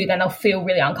amount for you, then they'll feel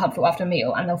really uncomfortable after a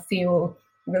meal and they'll feel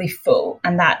really full.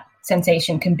 And that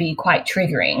sensation can be quite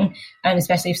triggering. And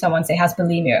especially if someone, say, has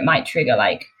bulimia, it might trigger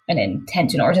like an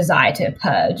intention or a desire to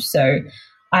purge. So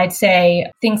I'd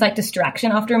say things like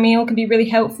distraction after a meal can be really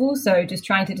helpful. So just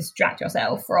trying to distract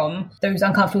yourself from those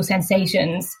uncomfortable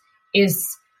sensations is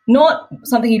not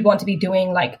something you'd want to be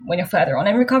doing like when you're further on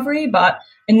in recovery, but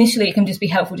initially it can just be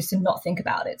helpful just to not think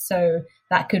about it. So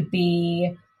that could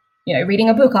be, you know, reading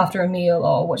a book after a meal,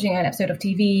 or watching an episode of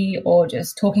TV, or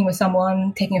just talking with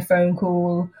someone, taking a phone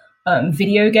call.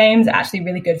 Video games are actually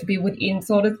really good for people with eating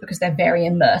disorders because they're very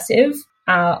immersive.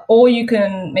 Or you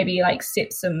can maybe like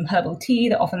sip some herbal tea,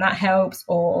 that helps,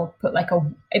 or put like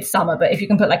it's summer, but if you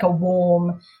can put like a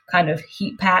warm kind of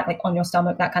heat pack like on your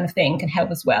stomach, that kind of thing can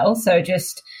help as well. So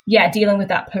just, yeah, dealing with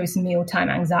that post-meal time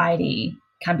anxiety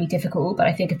can be difficult, but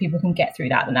I think if people can get through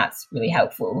that, then that's really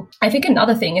helpful. I think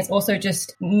another thing is also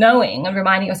just knowing and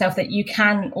reminding yourself that you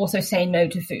can also say no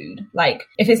to food. Like,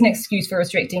 if it's an excuse for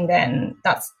restricting, then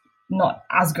that's not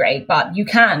as great, but you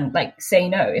can like say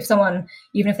no. If someone,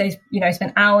 even if they, you know,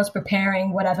 spend hours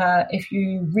preparing whatever, if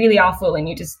you really are full and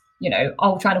you just, you know,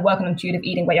 are trying to work on intuitive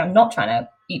eating where you're not trying to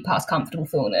eat past comfortable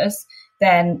fullness,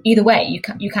 then either way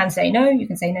you can say no. You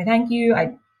can say no, thank you,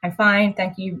 I'm fine,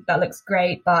 thank you, that looks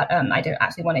great, but I don't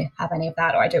actually want to have any of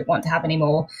that, or I don't want to have any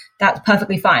more. That's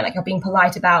perfectly fine. Like, you're being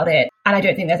polite about it, and I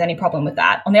don't think there's any problem with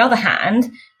that. On the other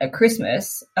hand, at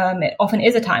Christmas, it often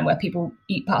is a time where people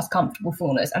eat past comfortable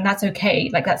fullness, and that's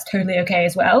okay. Like, that's totally okay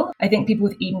as well. I think people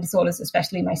with eating disorders,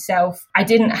 especially myself, I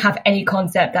didn't have any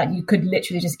concept that you could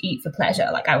literally just eat for pleasure.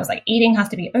 Like, I was like, eating has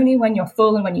to be only when you're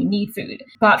full and when you need food.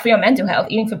 But for your mental health,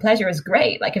 eating for pleasure is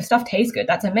great. Like, if stuff tastes good,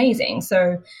 that's amazing.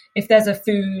 So if there's a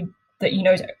food that you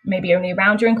know is maybe only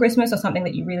around during Christmas, or something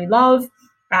that you really love,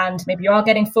 and maybe you are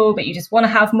getting full, but you just want to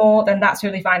have more, then that's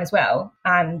really fine as well.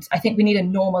 And I think we need to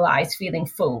normalize feeling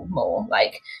full more.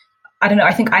 Like, I don't know,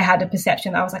 I think I had a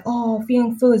perception that I was like, oh,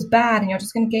 feeling full is bad and you're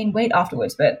just going to gain weight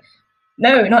afterwards. But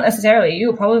no, not necessarily.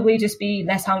 You'll probably just be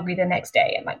less hungry the next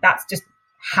day. And like, that's just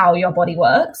how your body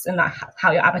works, and that's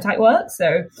how your appetite works.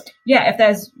 So yeah, if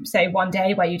there's, say, one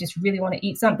day where you just really want to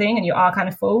eat something and you are kind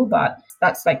of full, but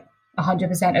that's like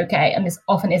 100% okay. And this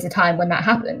often is a time when that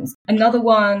happens. Another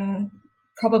one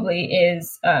probably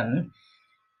is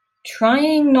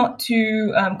trying not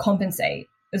to compensate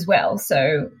as well.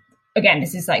 So again,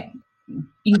 this is like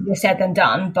easier said than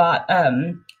done, but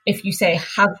if you say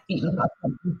have eaten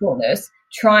fullness,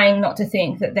 trying not to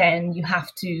think that then you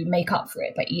have to make up for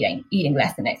it by eating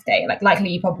less the next day. Like, likely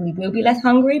you probably will be less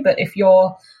hungry, but if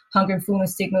your hunger and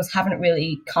fullness signals haven't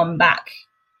really come back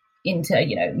into,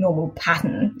 you know, normal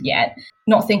pattern yet,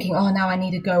 not thinking, oh, now I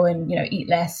need to go and, you know, eat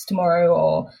less tomorrow,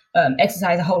 or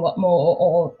exercise a whole lot more,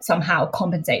 or somehow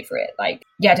compensate for it. Like,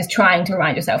 yeah, just trying to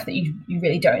remind yourself that you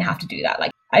really don't have to do that.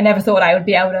 Like, I never thought I would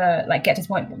be able to like get to this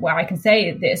point where I can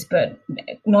say this, but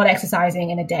not exercising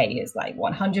in a day is like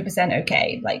 100%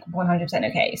 okay, like 100%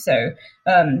 okay. So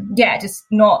yeah, just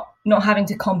not having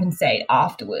to compensate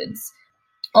afterwards.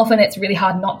 often it's really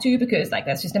hard not to, because like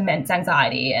there's just immense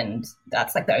anxiety, and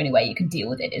that's like the only way you can deal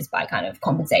with it is by kind of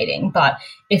compensating. But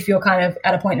if you're kind of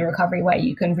at a point in recovery where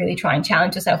you can really try and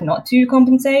challenge yourself not to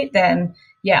compensate, then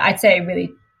yeah, I'd say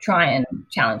really try and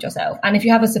challenge yourself. And if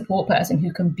you have a support person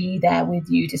who can be there with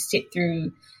you to sit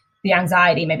through the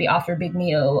anxiety, maybe after a big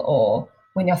meal or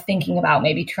when you're thinking about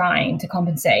maybe trying to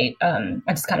compensate, and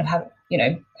just kind of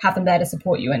have them there to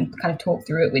support you and kind of talk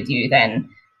through it with you, then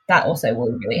that also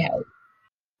will really help.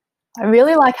 I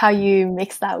really like how you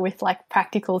mix that with like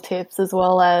practical tips as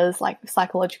well as like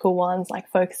psychological ones, like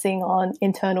focusing on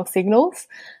internal signals.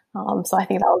 So I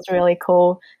think that was really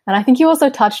cool. And I think you also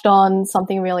touched on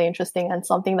something really interesting and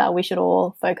something that we should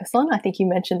all focus on. I think you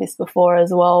mentioned this before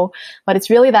as well, but it's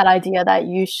really that idea that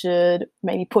you should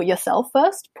maybe put yourself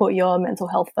first, put your mental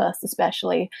health first,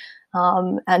 especially.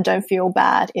 And don't feel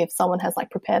bad if someone has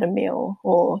like prepared a meal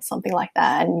or something like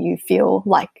that and you feel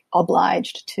like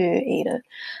obliged to eat it,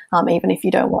 even if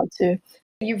you don't want to.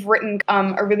 You've written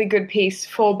a really good piece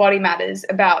for Body Matters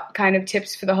about kind of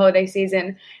tips for the holiday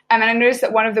season. And I noticed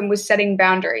that one of them was setting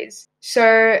boundaries.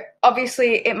 So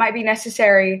obviously it might be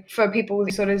necessary for people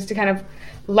sort of to kind of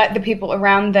let the people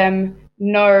around them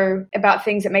know about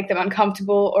things that make them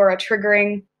uncomfortable or are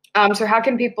triggering. So how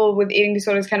can people with eating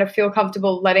disorders kind of feel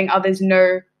comfortable letting others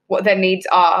know what their needs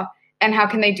are? And how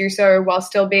can they do so while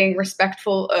still being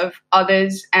respectful of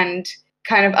others and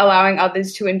kind of allowing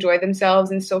others to enjoy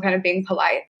themselves and still kind of being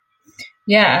polite?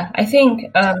 Yeah, I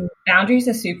think boundaries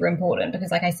are super important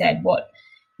because, like I said, what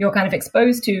you're kind of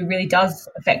exposed to really does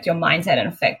affect your mindset and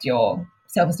affect your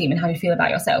self-esteem and how you feel about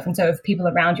yourself. And so if people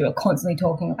around you are constantly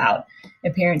talking about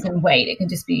appearance and weight, it can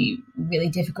just be really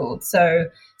difficult. So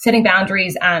setting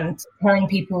boundaries and telling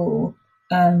people,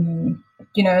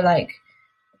 like,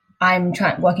 I'm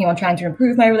working on trying to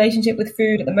improve my relationship with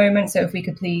food at the moment. So if we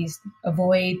could please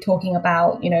avoid talking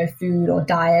about, food or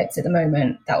diets at the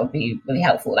moment, that would be really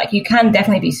helpful. Like, you can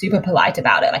definitely be super polite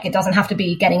about it. Like, it doesn't have to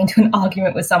be getting into an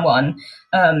argument with someone.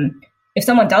 If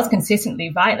someone does consistently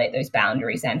violate those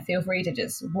boundaries, then feel free to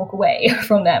just walk away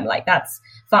from them. Like, that's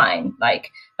fine.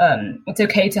 Like, it's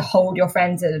okay to hold your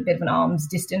friends at a bit of an arm's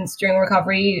distance during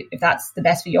recovery if that's the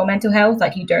best for your mental health.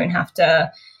 Like, you don't have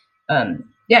to,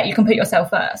 you can put yourself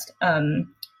first.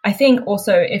 I think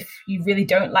also if you really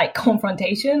don't like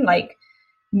confrontation, like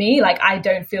me, like I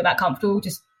don't feel that comfortable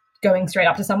just going straight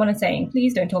up to someone and saying,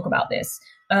 please don't talk about this.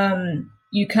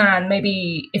 You can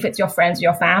maybe, if it's your friends or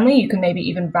your family, you can maybe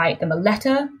even write them a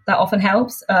letter. That often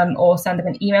helps, or send them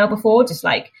an email before, just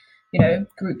like,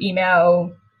 group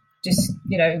email, just,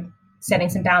 setting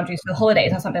some boundaries for the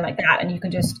holidays or something like that. And you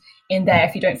can just, in there,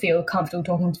 if you don't feel comfortable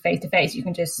talking face to face, you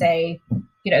can just say,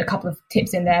 a couple of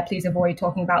tips in there. Please avoid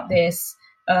talking about this.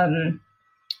 And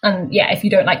yeah, if you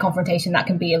don't like confrontation, that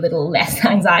can be a little less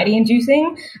anxiety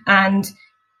inducing. And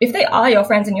if they are your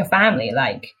friends and your family,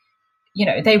 like,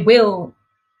 they will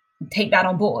take that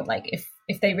on board. Like,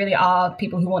 if they really are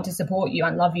people who want to support you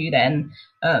and love you, then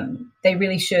they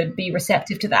really should be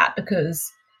receptive to that,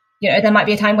 because there might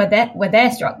be a time when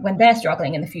they're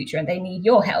struggling in the future and they need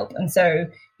your help. And so,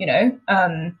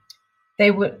 they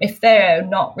would, if they're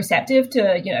not receptive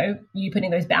to, you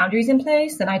putting those boundaries in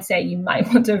place, then I'd say you might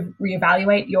want to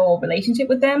reevaluate your relationship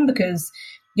with them, because,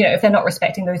 if they're not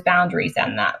respecting those boundaries,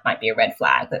 then that might be a red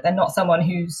flag that they're not someone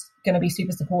who's going to be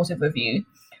super supportive of you.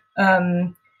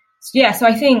 So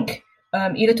I think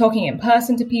either talking in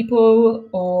person to people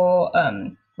or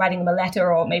writing them a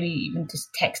letter, or maybe even just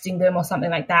texting them or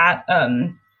something like that,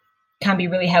 can be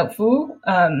really helpful.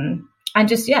 And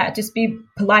just be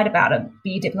polite about it,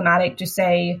 be diplomatic, just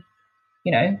say,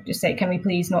 can we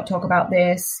please not talk about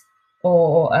this?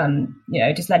 Or,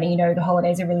 just letting you know the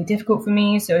holidays are really difficult for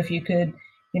me. So if you could,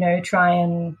 try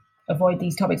and avoid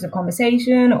these topics of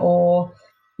conversation, or,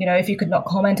 if you could not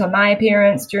comment on my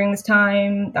appearance during this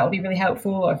time, that would be really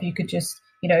helpful. Or if you could just,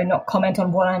 not comment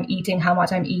on what I'm eating, how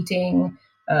much I'm eating,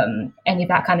 any of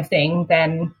that kind of thing,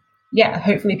 then yeah,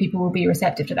 hopefully people will be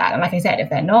receptive to that. And like I said, if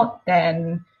they're not,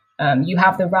 then you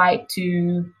have the right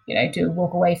to, to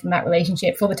walk away from that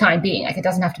relationship for the time being. Like, it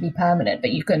doesn't have to be permanent,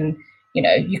 but you can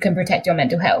protect your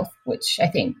mental health, which I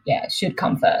think, should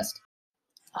come first.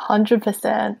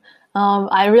 100%.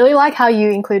 I really like how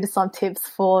you included some tips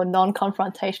for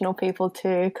non-confrontational people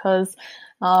too, because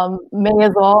me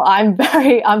as well, I'm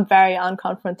very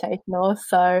unconfrontational.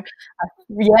 So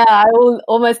I will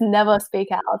almost never speak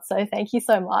out. So thank you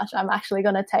so much. I'm actually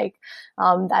going to take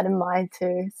that in mind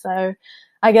too. So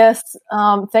I guess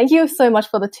thank you so much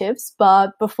for the tips.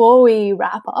 But before we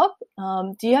wrap up,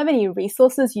 do you have any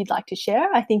resources you'd like to share?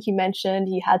 I think you mentioned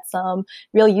you had some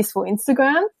really useful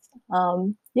Instagrams.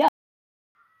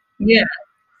 Yeah.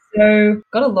 So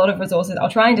got a lot of resources. I'll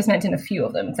try and just mention a few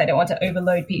of them because I don't want to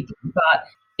overload people. But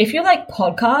if you like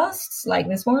podcasts like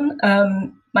this one,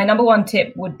 my number one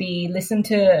tip would be listen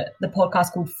to the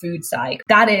podcast called Food Psych.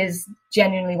 That is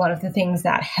genuinely one of the things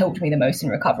that helped me the most in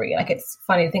recovery. Like, it's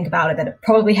funny to think about it that it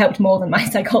probably helped more than my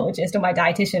psychologist or my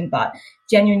dietitian, but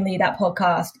genuinely that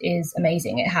podcast is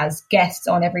amazing. It has guests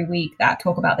on every week that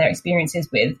talk about their experiences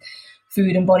with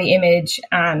food and body image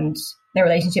and their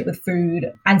relationship with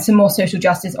food, and some more social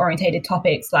justice orientated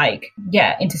topics like,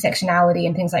 intersectionality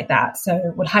and things like that.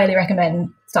 So would highly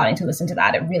recommend starting to listen to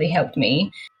that. It really helped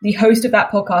me. The host of that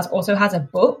podcast also has a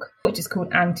book, which is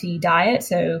called Anti-Diet.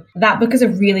 So that book is a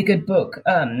really good book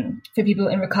for people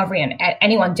in recovery and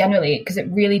anyone generally, because it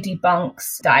really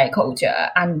debunks diet culture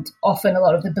and often a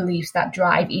lot of the beliefs that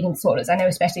drive eating disorders. I know,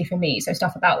 especially for me, so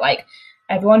stuff about like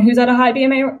everyone who's at a high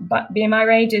BMI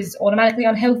range is automatically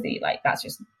unhealthy. Like, that's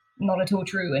just not at all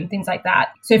true, and things like that.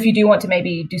 So if you do want to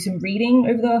maybe do some reading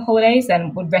over the holidays,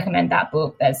 then would recommend that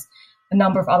book. There's a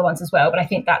number of other ones as well, but I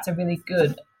think that's a really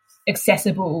good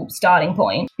accessible starting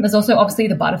point. There's also obviously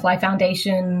the Butterfly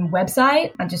Foundation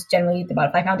website, and just generally the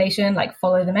Butterfly Foundation, like,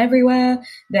 follow them everywhere.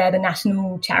 They're the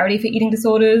national charity for eating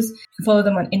disorders. You can follow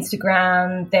them on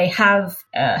Instagram. They have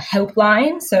a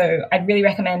helpline, so I'd really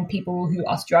recommend people who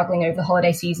are struggling over the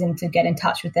holiday season to get in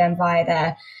touch with them via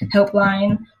their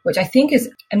helpline, which I think is,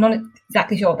 I'm not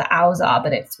exactly sure what the hours are,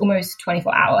 but it's almost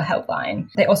 24-hour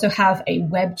helpline. They also have a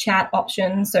web chat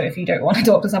option, so if you don't want to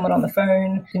talk to someone on the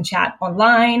phone, you can chat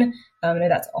online. I know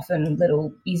that's often a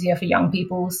little easier for young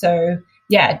people. So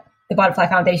yeah, the Butterfly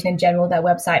Foundation in general, their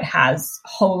website has a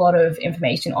whole lot of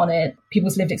information on it.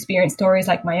 People's lived experience stories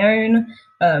like my own.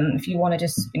 If you want to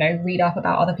just, read up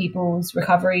about other people's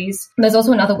recoveries. There's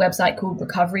also another website called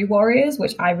Recovery Warriors,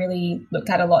 which I really looked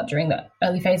at a lot during the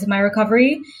early phase of my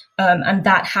recovery. And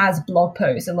that has blog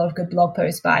posts, a lot of good blog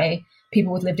posts by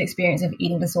people with lived experience of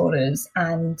eating disorders.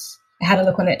 And I had a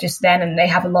look on it just then, and they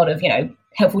have a lot of,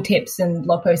 helpful tips and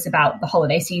blog posts about the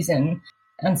holiday season.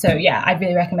 And so, yeah, I'd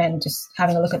really recommend just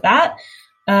having a look at that.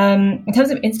 In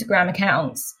terms of Instagram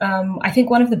accounts, I think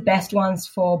one of the best ones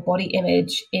for body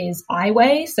image is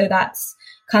iWeigh. So that's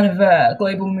kind of a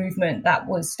global movement that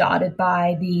was started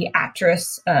by the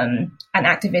actress and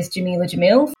activist Jamila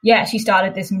Jamil. Yeah, she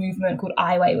started this movement called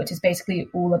iWeigh, which is basically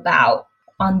all about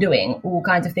undoing all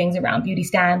kinds of things around beauty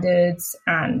standards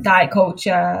and diet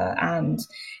culture. And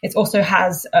it also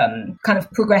has kind of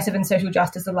progressive and social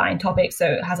justice aligned topics. So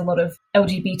it has a lot of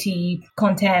LGBT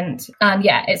content. And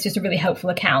yeah, it's just a really helpful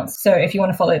account. So if you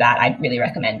want to follow that, I'd really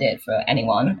recommend it for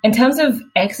anyone. In terms of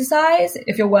exercise,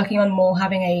 if you're working on more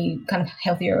having a kind of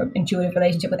healthier, intuitive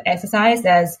relationship with exercise,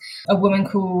 there's a woman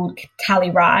called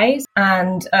Callie Rise.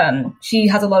 And she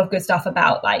has a lot of good stuff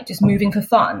about like just moving for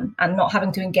fun and not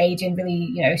having to engage in really,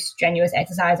 strenuous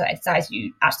exercise or exercise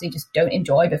you actually just don't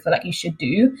enjoy but feel like you should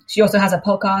do. She also has a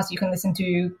podcast you can listen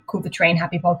to called the Train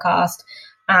Happy Podcast.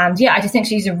 And yeah, I just think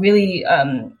she's a really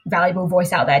valuable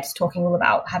voice out there, just talking all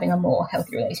about having a more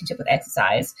healthy relationship with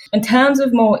exercise. In terms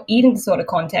of more eating disorder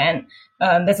content,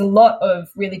 there's a lot of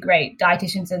really great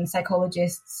dietitians and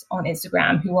psychologists on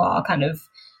Instagram who are kind of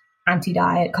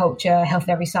anti-diet culture, health at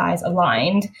every size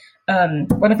aligned.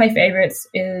 One of my favorites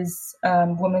is a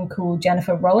woman called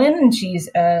Jennifer Rollin, and she's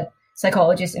a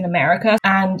psychologist in America.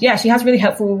 And yeah, she has really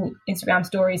helpful Instagram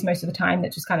stories most of the time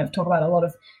that just kind of talk about a lot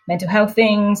of mental health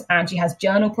things. And she has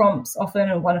journal prompts often,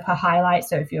 and one of her highlights.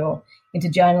 So if you're into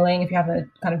journaling, if you have a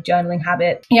kind of journaling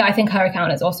habit, yeah, I think her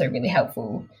account is also really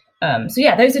helpful. So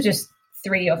yeah, those are just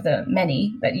 3 of the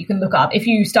many that you can look up. If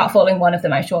you start following one of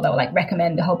them, I'm sure they'll like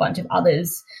recommend a whole bunch of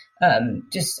others.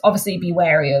 Just obviously be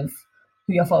wary of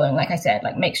who you're following. Like I said,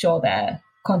 like make sure their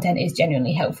content is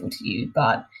genuinely helpful to you.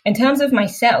 But in terms of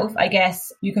myself, I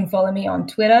guess you can follow me on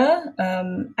Twitter.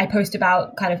 I post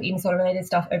about kind of eating disorder related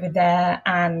stuff over there.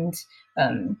 And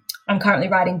I'm currently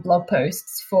writing blog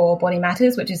posts for Body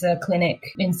Matters, which is a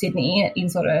clinic in Sydney, an eating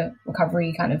disorder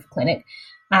recovery kind of clinic.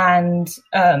 And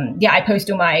I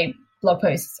post all my blog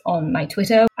posts on my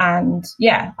Twitter. And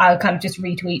yeah, I'll kind of just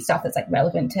retweet stuff that's like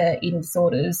relevant to eating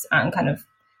disorders and kind of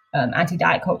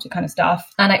anti-diet culture kind of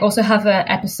stuff. And I also have an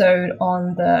episode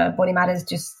on the Body Matters,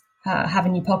 just have a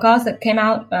new podcast that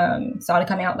started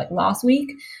coming out like last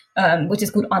week, which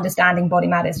is called Understanding Body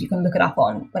Matters. You can look it up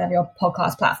on whatever your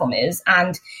podcast platform is.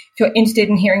 And if you're interested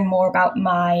in hearing more about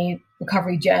my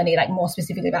recovery journey, like more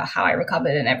specifically about how I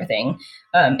recovered and everything,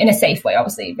 in a safe way,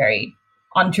 obviously very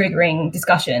untriggering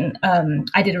discussion.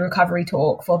 I did a recovery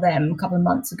talk for them a couple of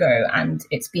months ago, and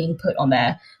it's being put on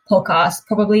their podcast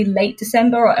probably late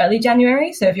December or early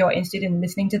January. So if you're interested in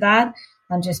listening to that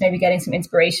and just maybe getting some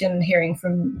inspiration, hearing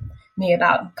from me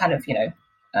about kind of,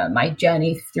 my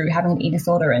journey through having an eating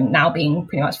disorder and now being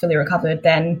pretty much fully recovered,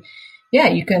 then yeah,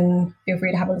 you can feel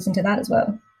free to have a listen to that as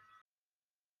well.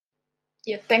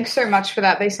 Yeah, thanks so much for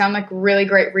that. They sound like really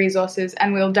great resources,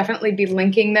 and we'll definitely be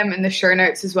linking them in the show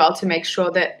notes as well to make sure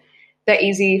that they're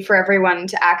easy for everyone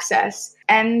to access.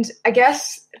 And I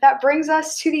guess that brings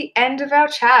us to the end of our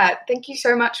chat. Thank you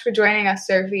so much for joining us,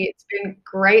 Sophie. It's been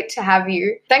great to have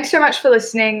you. Thanks so much for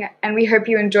listening, and we hope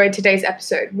you enjoyed today's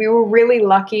episode. We were really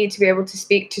lucky to be able to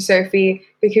speak to Sophie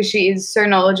because she is so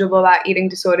knowledgeable about eating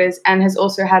disorders and has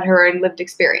also had her own lived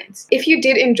experience. If you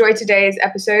did enjoy today's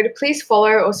episode, please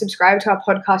follow or subscribe to our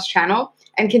podcast channel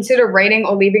and consider rating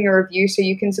or leaving a review so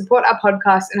you can support our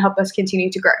podcast and help us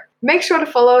continue to grow. Make sure to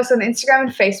follow us on Instagram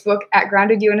and Facebook at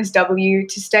GroundedUNSW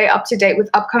to stay up to date with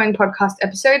upcoming podcast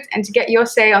episodes and to get your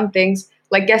say on things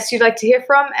like guests you'd like to hear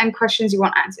from and questions you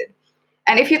want answered.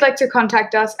 And if you'd like to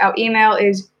contact us, our email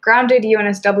is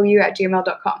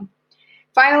groundedunsw@gmail.com.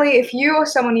 Finally, if you or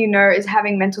someone you know is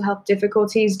having mental health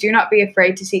difficulties, do not be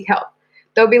afraid to seek help.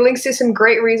 There'll be links to some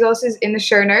great resources in the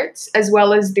show notes, as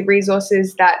well as the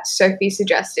resources that Sophie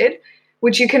suggested,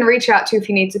 which you can reach out to if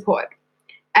you need support.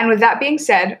 And with that being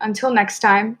said, until next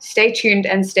time, stay tuned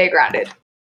and stay grounded.